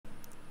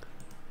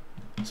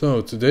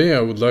So today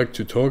I would like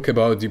to talk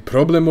about the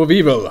problem of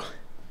evil.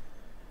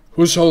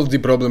 Who solved the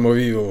problem of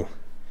evil?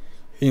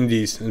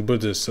 Hindus and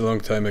Buddhists a long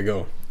time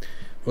ago.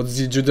 What's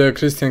the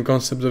Judeo-Christian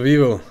concept of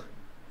evil?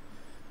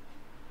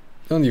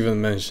 Don't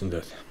even mention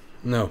that.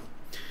 No.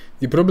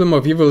 The problem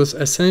of evil is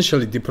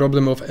essentially the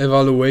problem of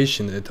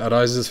evaluation. It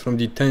arises from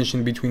the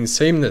tension between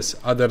sameness,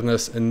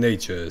 otherness, and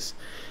natures.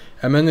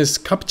 A man is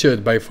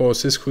captured by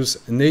forces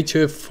whose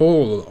nature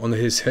fall on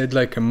his head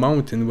like a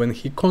mountain when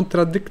he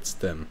contradicts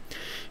them.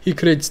 He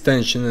creates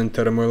tension and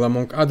turmoil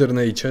among other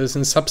natures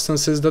and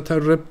substances that are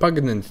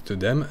repugnant to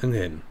them and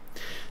him.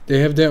 They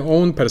have their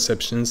own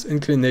perceptions,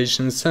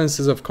 inclinations,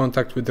 senses of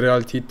contact with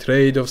reality,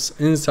 trade-offs,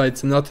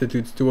 insights, and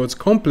attitudes towards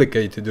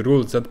complicated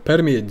rules that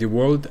permeate the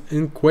world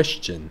in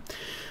question.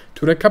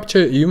 To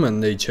recapture human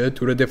nature,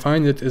 to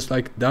redefine it, is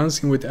like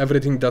dancing with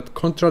everything that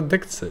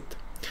contradicts it,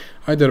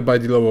 either by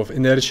the law of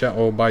inertia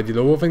or by the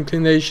law of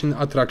inclination,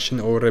 attraction,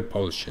 or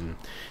repulsion.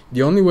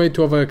 The only way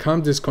to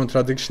overcome this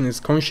contradiction is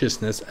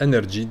consciousness,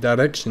 energy,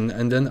 direction,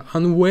 and an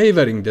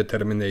unwavering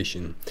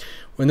determination.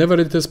 Whenever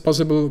it is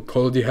possible,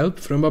 call the help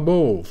from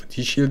above,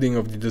 the shielding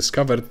of the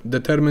discovered,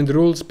 determined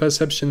rules,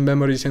 perception,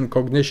 memories, and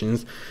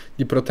cognitions.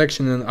 The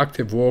protection and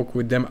active walk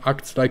with them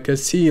acts like a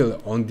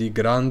seal on the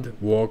grand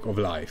walk of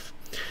life.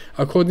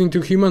 According to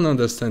human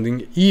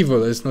understanding,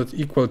 evil is not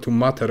equal to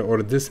matter or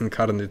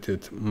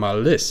disincarnated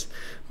malice,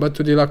 but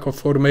to the lack of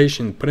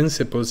formation,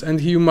 principles,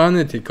 and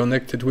humanity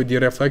connected with the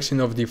reflection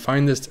of the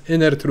finest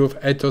inner truth,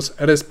 ethos,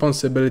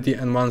 responsibility,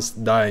 and one's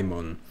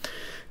daimon.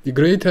 The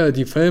greater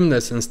the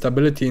firmness and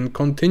stability in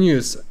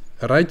continuous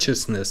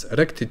righteousness,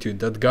 rectitude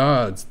that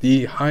guards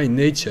the high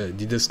nature,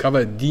 the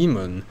discovered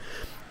demon,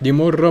 the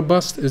more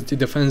robust is the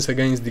defense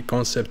against the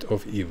concept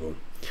of evil.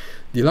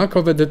 The lack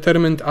of a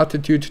determined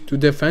attitude to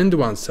defend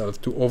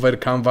oneself, to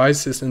overcome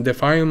vices and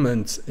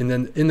defilements in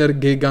an inner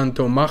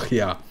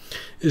gigantomachia,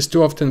 is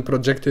too often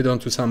projected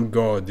onto some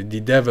god,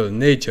 the devil,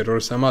 nature, or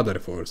some other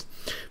force.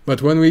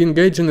 But when we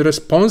engage in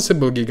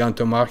responsible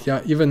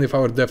gigantomachia, even if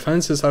our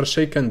defenses are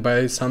shaken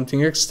by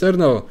something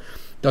external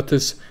that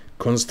is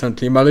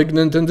constantly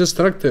malignant and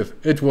destructive,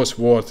 it was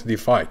worth the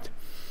fight.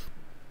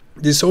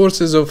 The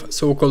sources of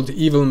so-called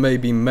evil may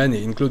be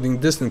many, including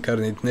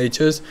disincarnate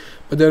natures,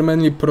 but they are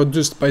mainly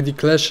produced by the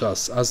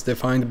kleshas, as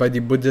defined by the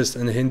Buddhist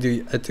and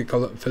Hindu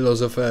ethical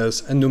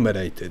philosophers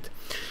enumerated.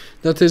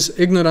 That is,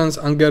 ignorance,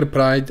 anger,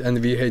 pride,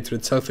 envy,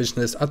 hatred,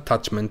 selfishness,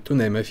 attachment, to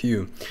name a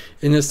few.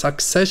 In a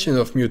succession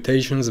of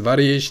mutations,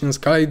 variations,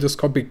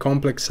 kaleidoscopic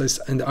complexes,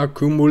 and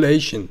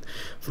accumulation,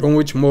 from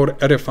which more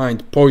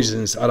refined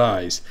poisons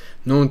arise,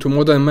 known to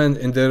modern men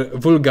in their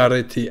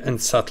vulgarity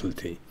and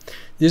subtlety.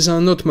 These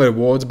are not mere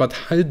words, but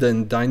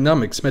hidden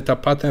dynamics,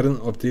 meta-pattern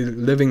of the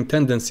living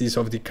tendencies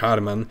of the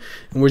karman,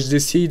 in which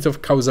the seeds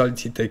of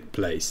causality take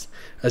place.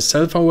 A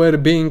self-aware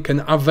being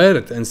can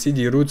avert and see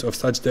the roots of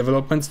such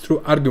developments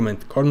through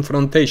argument,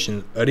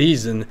 confrontation,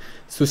 reason,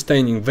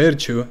 sustaining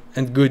virtue,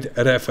 and good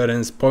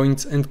reference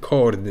points and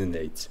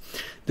coordinates.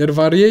 Their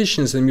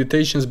variations and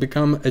mutations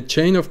become a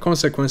chain of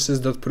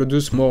consequences that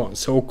produce more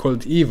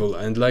so-called evil,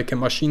 and like a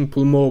machine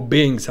pull more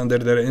beings under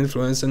their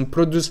influence and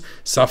produce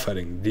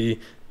suffering, the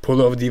pull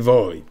of the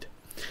void.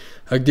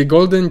 Like the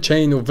golden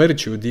chain of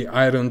virtue, the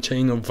iron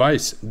chain of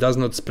vice does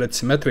not spread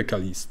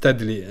symmetrically,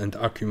 steadily, and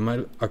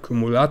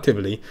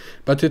accumulatively,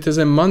 but it is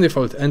a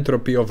manifold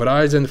entropy of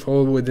rise and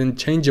fall within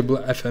changeable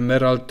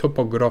ephemeral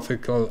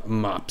topographical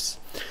maps.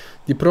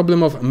 The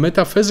problem of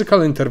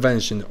metaphysical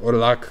intervention, or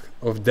lack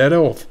of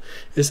thereof,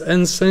 is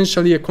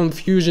essentially a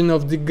confusion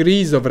of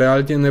degrees of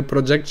reality and a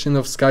projection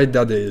of sky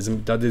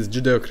dadaism, that is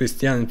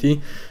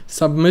Judeo-Christianity,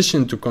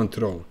 submission to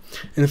control.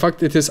 In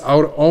fact, it is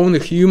our own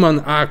human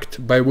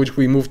act by which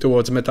we move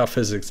towards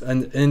metaphysics,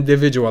 an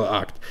individual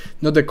act,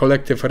 not a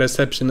collective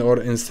reception or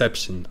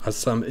inception, as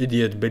some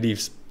idiot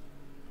believes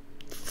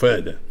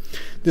further.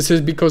 This is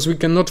because we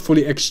cannot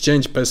fully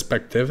exchange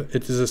perspective.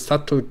 It is a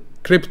subtle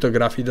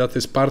cryptography that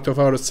is part of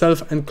our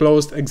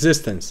self-enclosed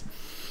existence.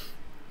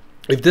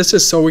 If this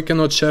is so, we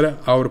cannot share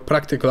our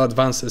practical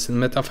advances in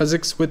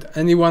metaphysics with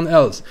anyone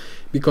else,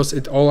 because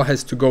it all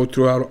has to go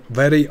through our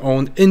very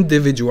own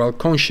individual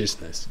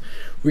consciousness.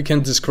 We can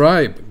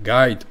describe,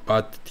 guide,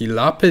 but the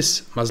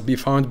lapis must be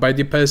found by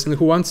the person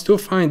who wants to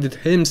find it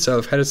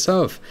himself,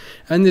 herself,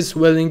 and is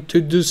willing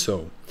to do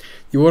so.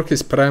 The work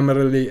is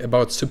primarily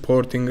about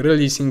supporting,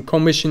 releasing,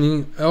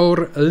 commissioning,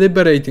 or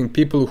liberating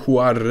people who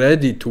are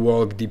ready to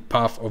walk the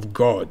path of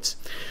gods.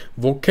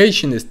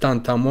 Vocation is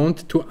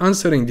tantamount to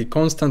answering the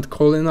constant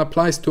call and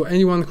applies to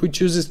anyone who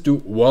chooses to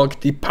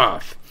walk the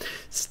path.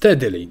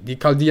 Steadily, the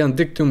Chaldean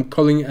dictum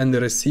calling and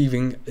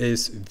receiving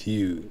is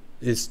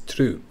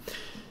true.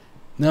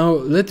 Now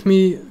let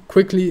me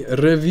quickly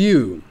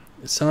review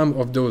some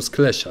of those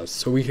kleshas.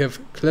 So we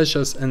have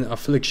kleshas and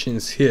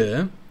afflictions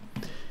here.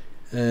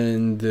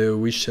 And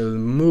we shall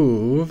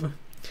move.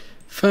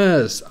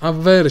 First,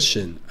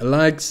 aversion,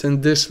 likes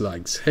and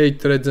dislikes,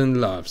 hatred and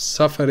love,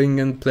 suffering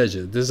and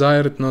pleasure,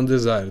 desired,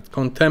 non-desired,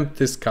 contempt,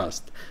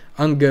 disgust,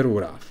 anger,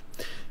 wrath.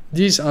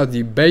 These are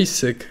the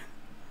basic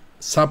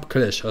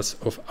sub-kleshas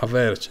of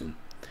aversion.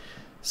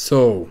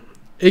 So,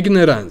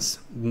 ignorance.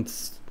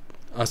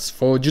 As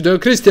for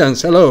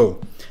Judeo-Christians, hello.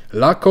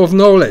 Lack of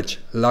knowledge,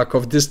 lack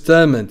of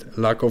discernment,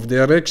 lack of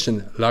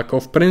direction, lack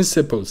of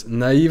principles,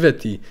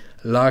 naivety,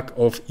 lack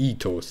of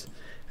ethos.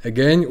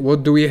 Again,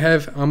 what do we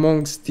have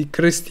amongst the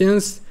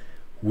Christians?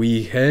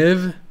 We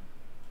have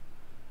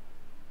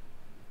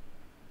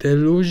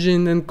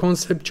delusion and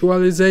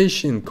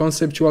conceptualization.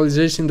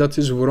 Conceptualization that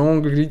is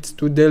wrong leads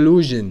to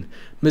delusion.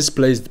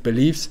 Misplaced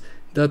beliefs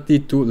that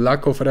lead to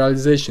lack of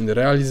realization.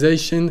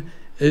 Realization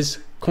is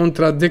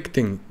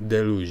contradicting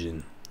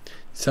delusion.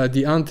 These are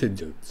the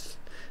antidotes.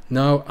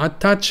 Now,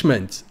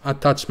 attachments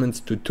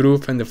to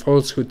truth and the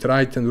falsehood,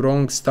 right and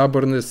wrong,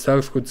 stubbornness,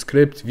 selfhood,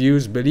 script,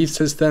 views, belief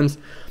systems.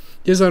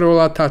 These are all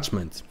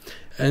attachments.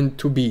 And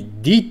to be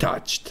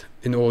detached,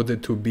 in order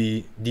to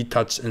be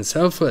detached and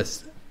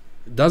selfless,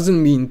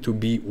 doesn't mean to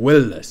be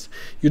willless.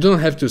 You don't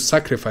have to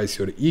sacrifice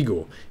your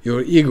ego.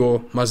 Your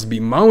ego must be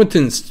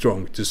mountain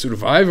strong to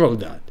survive all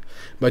that.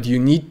 But you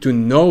need to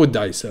know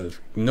thyself.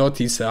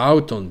 Notice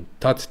auton,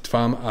 tat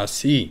tvam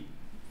asi.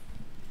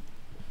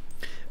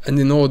 And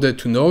in order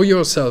to know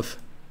yourself,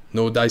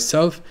 know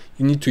thyself,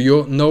 you need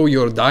to know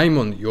your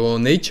daimon, your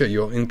nature,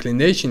 your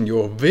inclination,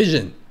 your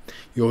vision,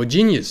 your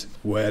genius.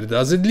 Where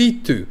does it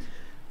lead to?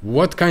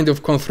 What kind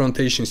of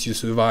confrontations you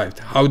survived?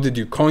 How did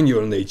you con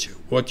your nature?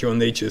 What your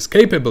nature is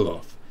capable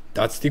of?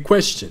 That's the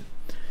question.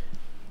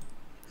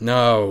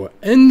 Now,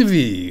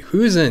 envy.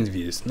 Who is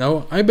envious?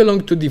 Now, I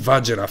belong to the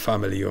Vajra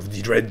family of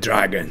the red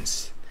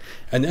dragons.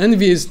 And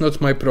envy is not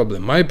my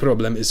problem. My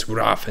problem is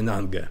wrath and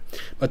anger.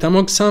 But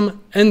among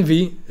some,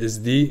 envy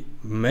is the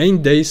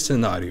main day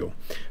scenario.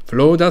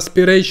 Flawed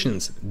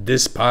aspirations,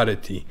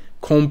 disparity,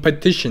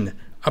 competition,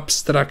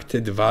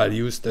 abstracted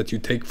values that you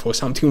take for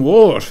something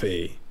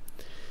worthy.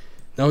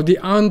 Now the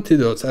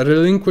antidotes are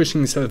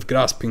relinquishing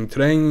self-grasping,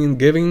 training in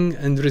giving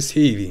and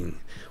receiving,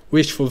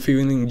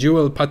 wish-fulfilling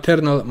dual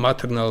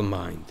paternal-maternal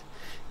mind.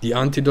 The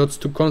antidotes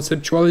to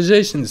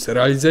conceptualizations,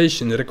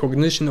 realization,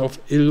 recognition of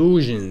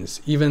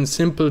illusions, even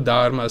simple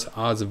dharmas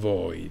as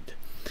void.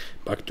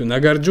 Back to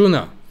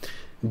Nagarjuna.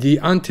 The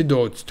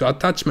antidote to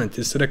attachment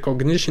is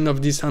recognition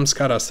of the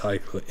samskara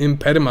cycle,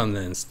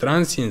 impermanence,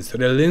 transience,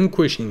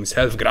 relinquishing,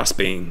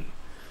 self-grasping.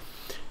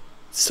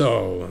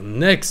 So,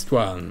 next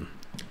one.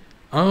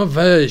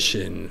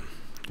 Aversion.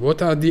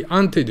 What are the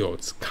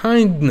antidotes?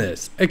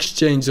 Kindness,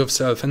 exchange of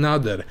self and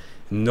other,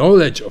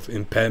 knowledge of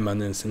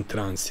impermanence and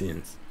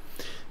transience.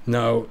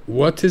 Now,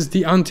 what is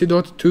the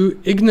antidote to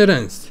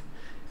ignorance?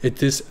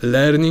 It is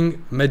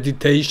learning,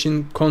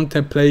 meditation,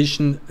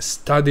 contemplation,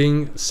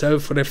 studying,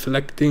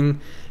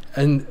 self-reflecting,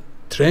 and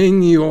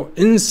training your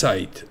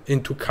insight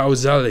into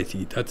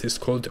causality. That is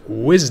called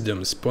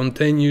wisdom,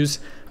 spontaneous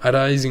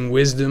arising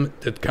wisdom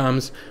that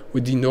comes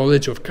with the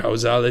knowledge of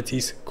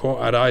causalities,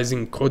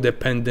 co-arising,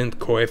 codependent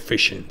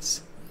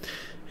coefficients.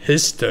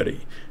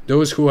 History.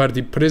 Those who are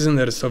the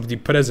prisoners of the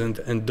present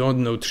and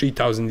don't know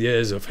 3,000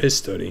 years of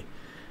history,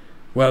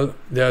 well,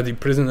 they are the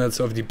prisoners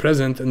of the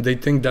present and they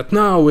think that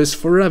now is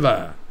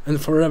forever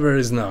and forever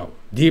is now.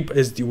 Deep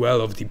is the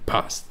well of the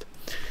past.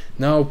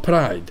 Now,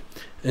 pride.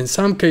 In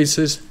some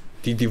cases,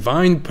 the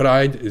divine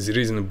pride is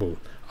reasonable.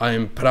 I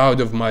am proud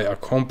of my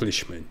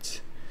accomplishments.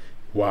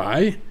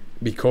 Why?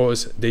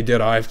 Because they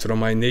derived from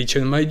my nature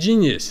and my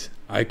genius.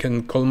 I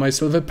can call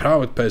myself a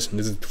proud person.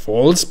 Is it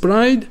false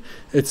pride?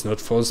 It's not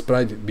false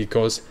pride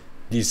because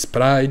this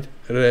pride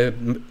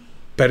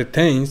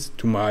pertains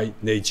to my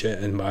nature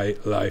and my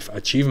life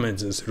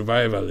achievements and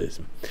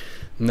survivalism.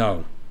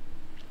 Now,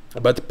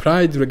 but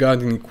pride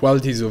regarding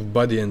qualities of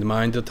body and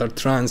mind that are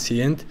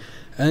transient,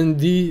 and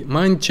the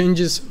mind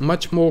changes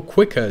much more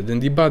quicker than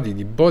the body.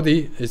 The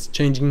body is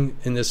changing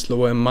in a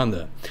slower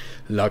manner.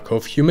 Lack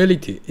of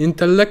humility,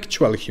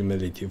 intellectual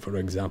humility, for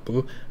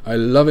example. I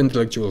love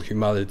intellectual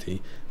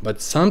humility,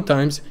 but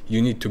sometimes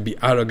you need to be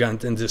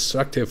arrogant and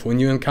destructive when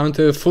you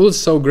encounter a fool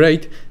so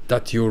great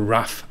that your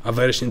wrath,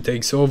 aversion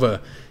takes over.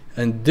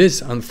 And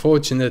this,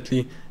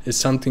 unfortunately, is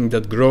something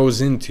that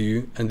grows into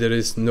you, and there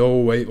is no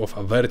way of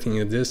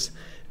averting this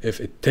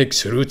if it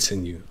takes roots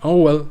in you. Oh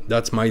well,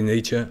 that's my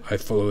nature, I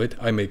follow it,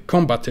 I may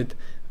combat it,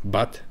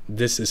 but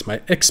this is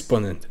my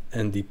exponent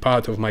and the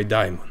part of my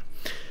daimon.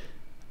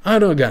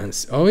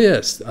 Arrogance, oh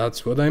yes,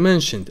 that's what I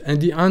mentioned.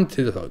 And the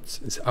antidote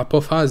is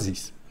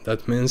apophasis.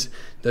 That means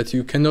that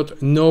you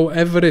cannot know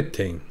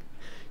everything.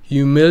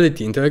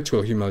 Humility,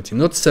 intellectual humility,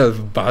 not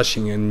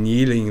self-bashing and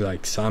kneeling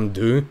like some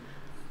do,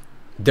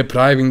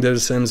 depriving their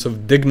sense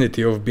of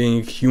dignity of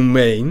being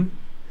humane.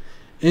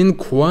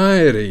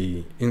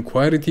 Inquiry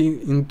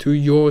into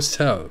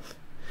yourself.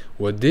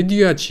 What did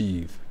you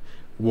achieve?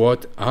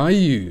 What are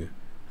you?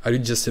 Are you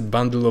just a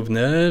bundle of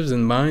nerves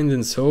and mind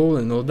and soul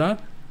and all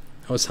that?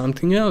 Or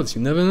something else?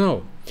 You never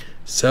know.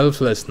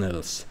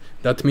 Selflessness.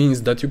 That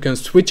means that you can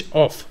switch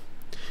off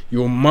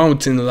your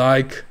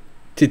mountain-like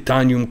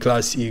titanium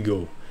class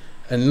ego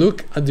and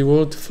look at the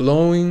world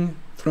flowing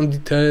from the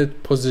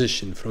third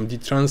position, from the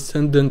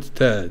transcendent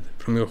third,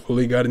 from your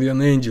holy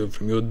guardian angel,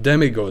 from your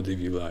demigod if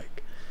you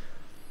like,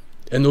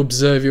 and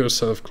observe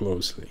yourself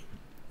closely.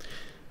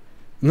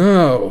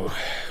 Now,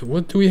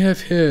 what do we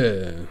have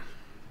here?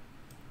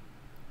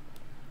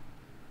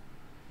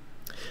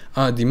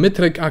 The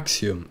metric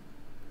axiom.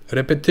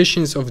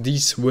 Repetitions of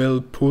these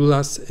will pull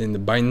us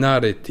in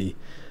binarity,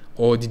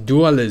 or the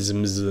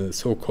dualisms,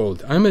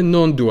 so-called. I'm a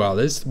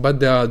non-dualist, but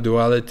there are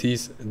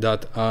dualities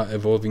that are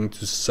evolving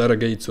to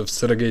surrogates of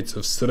surrogates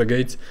of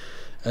surrogates,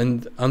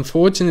 and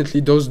unfortunately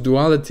those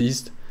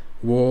dualities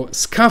were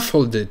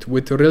scaffolded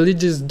with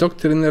religious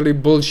doctrinary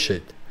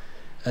bullshit.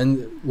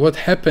 And what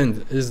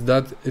happened is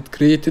that it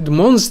created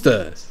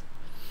monsters.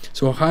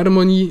 So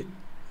harmony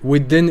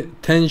within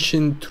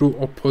tension through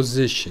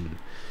opposition.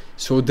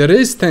 So there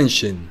is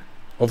tension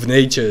of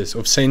natures,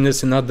 of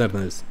sameness and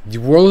otherness. The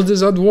world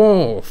is at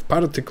war of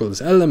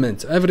particles,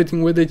 elements,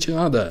 everything with each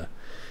other.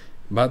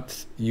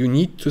 But you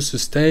need to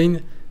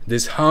sustain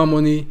this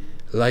harmony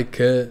like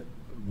a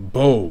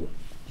bow.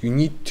 You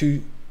need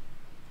to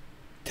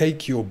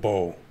take your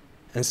bow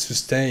and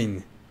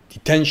sustain the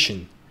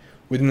tension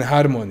within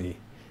harmony,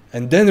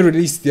 and then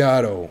release the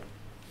arrow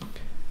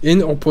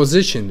in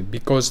opposition,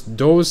 because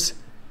those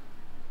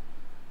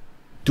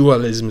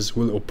dualisms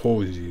will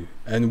oppose you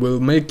and will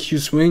make you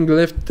swing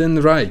left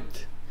and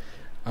right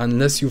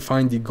unless you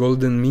find the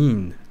golden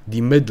mean, the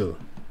middle.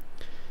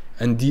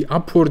 And the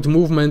upward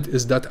movement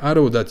is that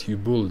arrow that you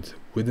build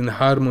within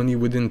harmony,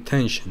 within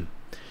tension.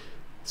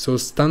 So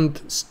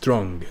stand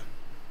strong.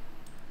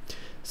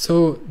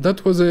 So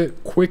that was a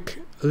quick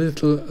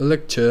little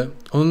lecture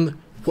on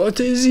what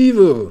is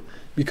evil,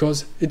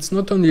 because it's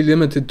not only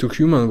limited to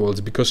human worlds,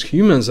 because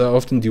humans are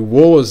often the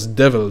worst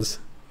devils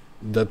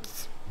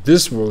that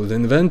this world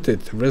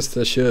invented, rest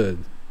assured.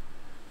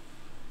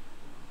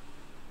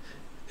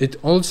 It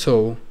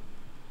also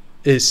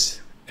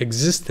is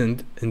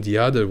existent in the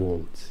other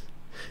worlds,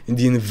 in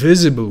the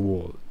invisible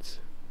worlds.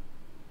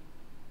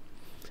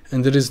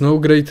 And there is no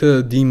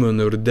greater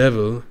demon or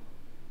devil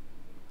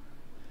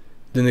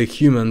than a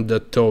human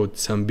that taught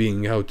some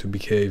being how to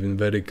behave in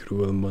very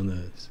cruel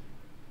manners.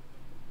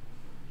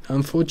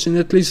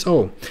 Unfortunately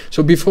so.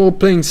 So before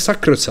playing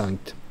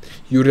sacrosanct,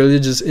 you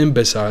religious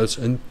imbeciles,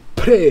 and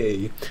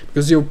pray,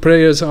 because your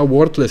prayers are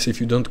worthless if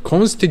you don't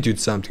constitute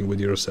something with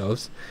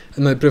yourselves,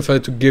 and I prefer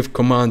to give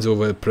commands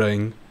over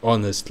praying,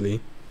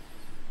 honestly.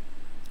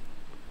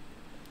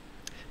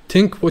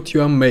 Think what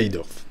you are made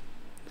of.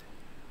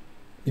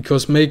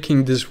 Because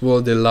making this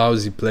world a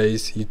lousy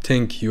place, you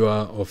think you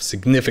are of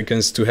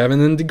significance to heaven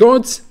and the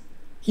gods?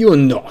 You are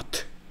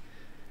not.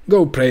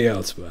 Go pray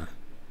elsewhere.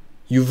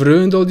 You've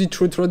ruined all the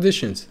true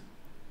traditions.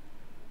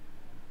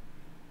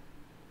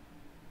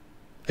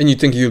 And you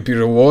think you'll be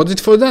rewarded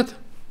for that?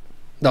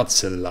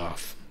 That's a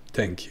laugh.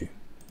 Thank you.